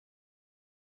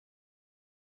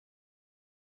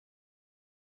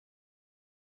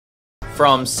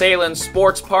From Salem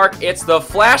Sports Park, it's the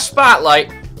Flash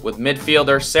Spotlight with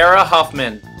midfielder Sarah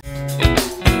Huffman.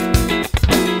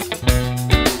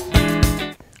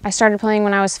 I started playing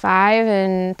when I was 5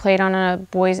 and played on a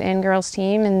boys and girls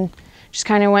team, and just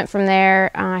kind of went from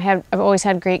there. I've always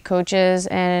had great coaches,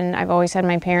 and I've always had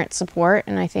my parents' support,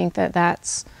 and I think that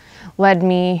that's led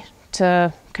me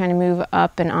to kind of move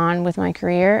up and on with my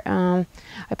career.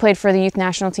 I played for the youth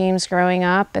national teams growing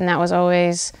up, and that was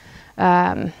always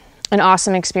an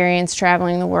awesome experience,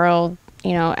 traveling the world,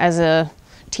 you know, as a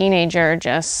teenager,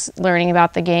 just learning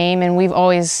about the game. And we've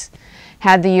always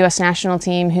had the U.S. national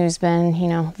team who's been, you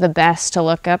know, the best to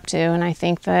look up to. And I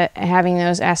think that having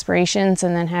those aspirations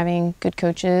and then having good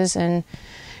coaches and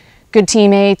good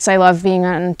teammates, I love being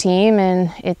on a team,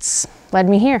 and it's led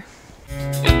me here.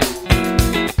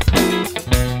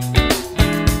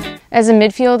 As a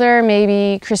midfielder,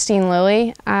 maybe Christine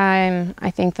Lilly.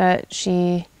 I think that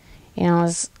she, you know,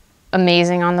 is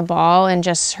amazing on the ball, and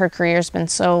just her career's been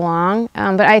so long.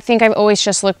 But I think I've always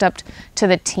just looked up to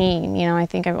the team. You know, I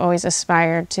think I've always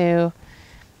aspired to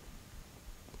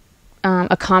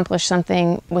accomplish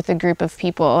something with a group of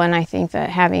people, and I think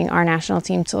that having our national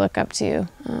team to look up to,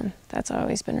 that's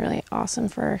always been really awesome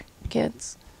for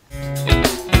kids.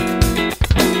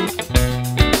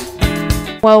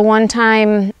 Well, one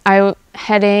time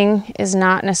heading is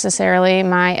not necessarily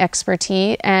my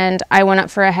expertise, and I went up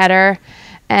for a header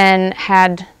and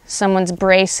had someone's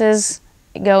braces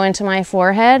go into my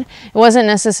forehead. It wasn't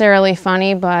necessarily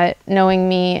funny, but knowing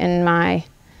me and my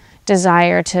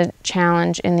desire to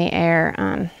challenge in the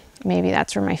air, maybe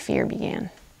that's where my fear began.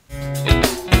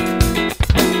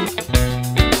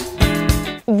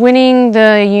 Winning the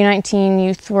U19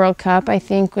 Youth World Cup, I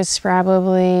think, was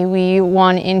probably, we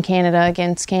won in Canada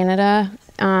against Canada,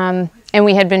 and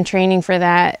we had been training for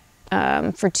that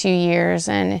for 2 years,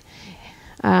 and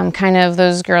kind of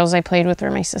those girls I played with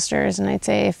were my sisters, and I'd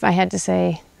say if I had to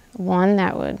say one,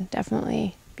 that would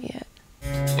definitely be it.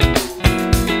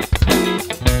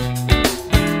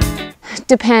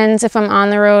 Depends if I'm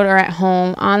on the road or at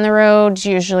home. On the road,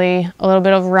 usually a little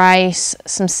bit of rice,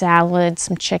 some salad,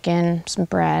 some chicken, some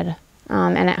bread.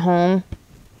 And at home,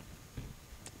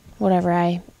 whatever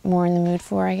I'm more in the mood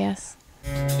for, I guess.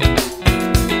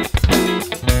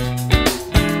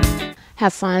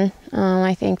 Have fun.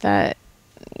 I think that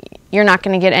you're not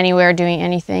going to get anywhere doing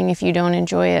anything if you don't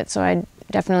enjoy it. So I'd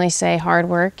definitely say hard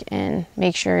work and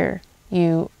make sure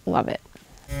you love it.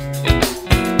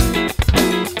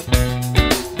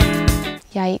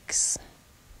 Yikes.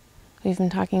 We've been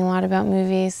talking a lot about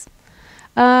movies.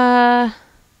 How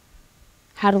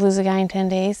to Lose a Guy in 10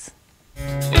 Days.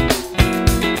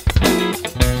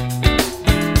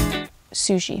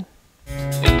 Sushi.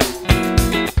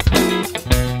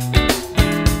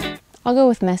 I'll go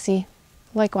with Messi.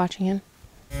 I like watching him.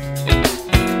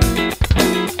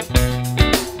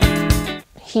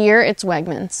 Here, it's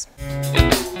Wegmans.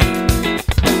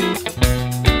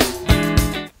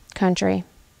 Country,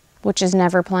 which is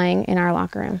never playing in our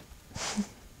locker room.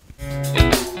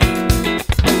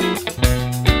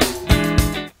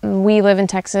 We live in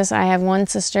Texas. I have one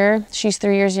sister. She's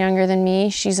 3 years younger than me.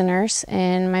 She's a nurse,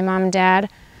 and my mom and dad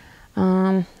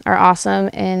are awesome,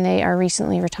 and they are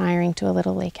recently retiring to a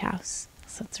little lake house.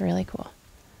 So it's really cool.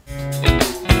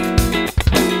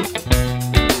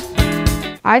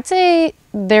 I'd say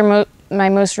they're my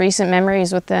most recent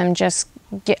memories with them, just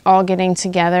all getting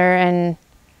together and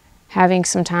having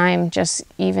some time, just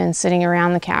even sitting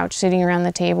around the couch, sitting around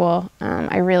the table.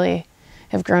 I really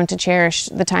have grown to cherish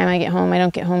the time I get home. I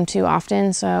don't get home too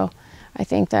often, so I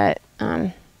think that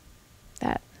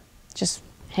that just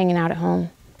hanging out at home.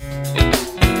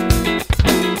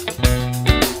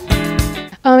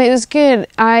 It was good.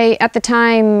 At the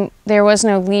time, there was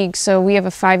no league, so we have a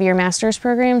 5-year master's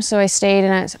program, so I stayed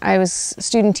and I was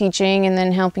student teaching and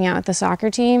then helping out with the soccer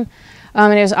team.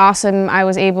 And it was awesome. I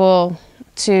was able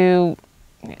to,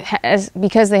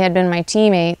 because they had been my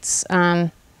teammates,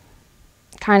 kind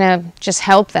of just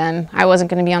help them. I wasn't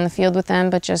going to be on the field with them,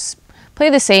 but just play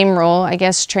the same role, I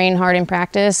guess, train hard in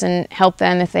practice and help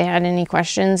them if they had any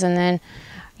questions. And then,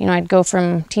 you know, I'd go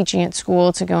from teaching at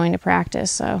school to going to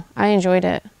practice, so I enjoyed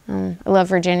it. I love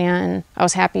Virginia, and I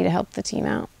was happy to help the team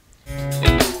out.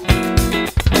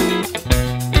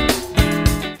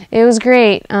 It was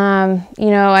great.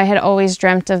 You know, I had always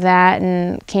dreamt of that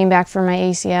and came back from my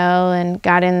ACL and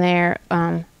got in there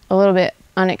a little bit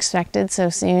unexpected so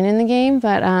soon in the game,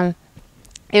 but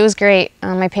it was great.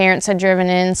 My parents had driven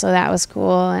in, so that was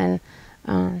cool, and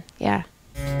yeah.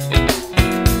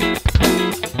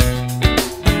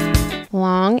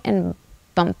 Long and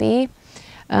bumpy. It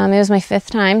was my 5th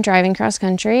time driving cross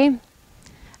country.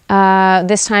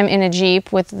 This time in a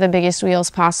Jeep with the biggest wheels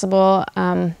possible.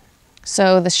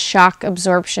 So the shock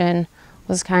absorption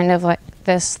was kind of like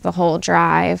this the whole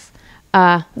drive.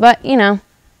 But, you know,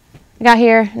 I got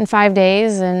here in 5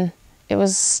 days and it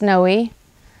was snowy.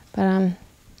 But,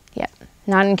 yeah,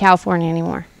 not in California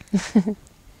anymore.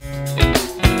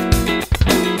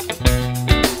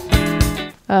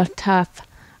 Oh, tough.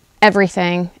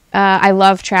 Everything. I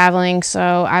love traveling,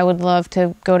 so I would love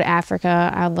to go to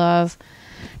Africa. I'd love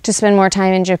to spend more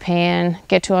time in Japan,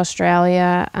 get to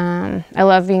Australia. I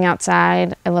love being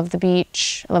outside. I love the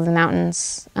beach. I love the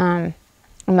mountains. I'm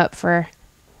up for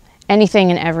anything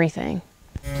and everything.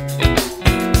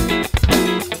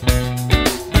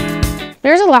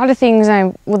 There's a lot of things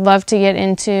I would love to get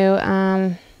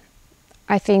into.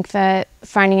 I think that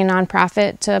finding a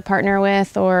nonprofit to partner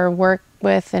with or work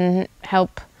with and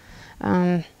help,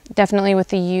 definitely with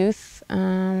the youth.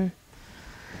 A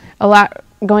lot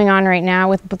going on right now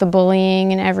with the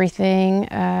bullying and everything,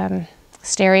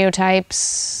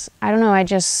 stereotypes. I don't know, I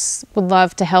just would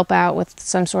love to help out with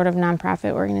some sort of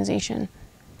nonprofit organization.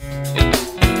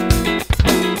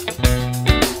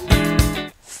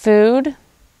 Food,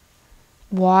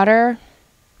 water,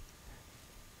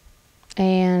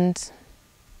 and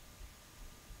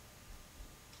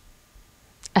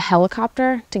a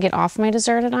helicopter to get off my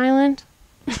deserted island.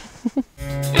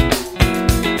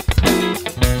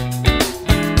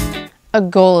 A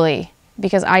goalie,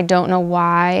 because I don't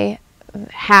know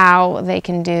how they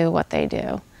can do what they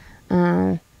do.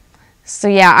 So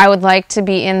yeah, I would like to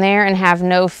be in there and have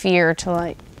no fear to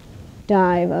like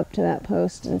dive up to that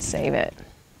post and save it.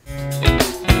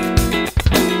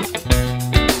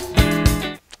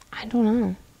 I don't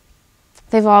know.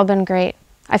 They've all been great.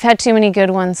 I've had too many good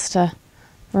ones to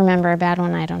remember a bad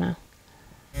one. I don't know.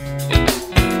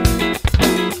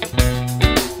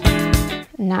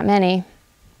 Not many.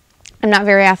 I'm not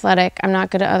very athletic. I'm not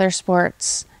good at other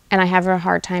sports, and I have a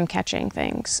hard time catching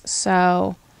things.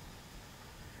 So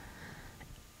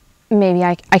maybe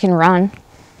I can run.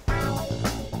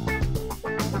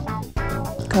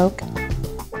 Coke.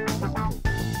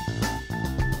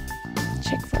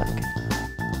 Chick flick.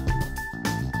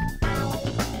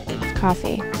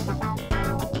 Coffee.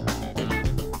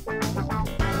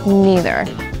 Neither.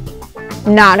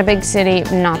 Not a big city,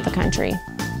 not the country.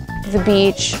 The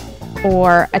beach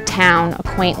or a town, a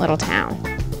quaint little town.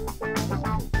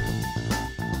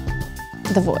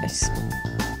 The Voice.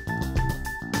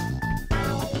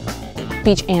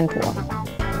 Beach and pool.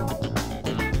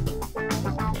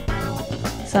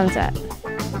 Sunset.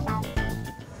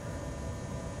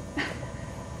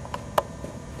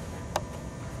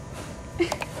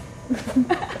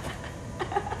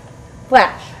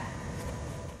 Flash.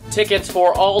 Tickets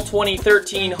for all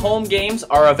 2013 home games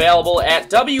are available at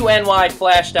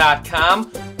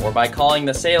wnyflash.com or by calling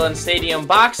the Salem Stadium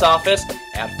box office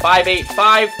at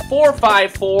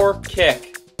 585-454-KICK.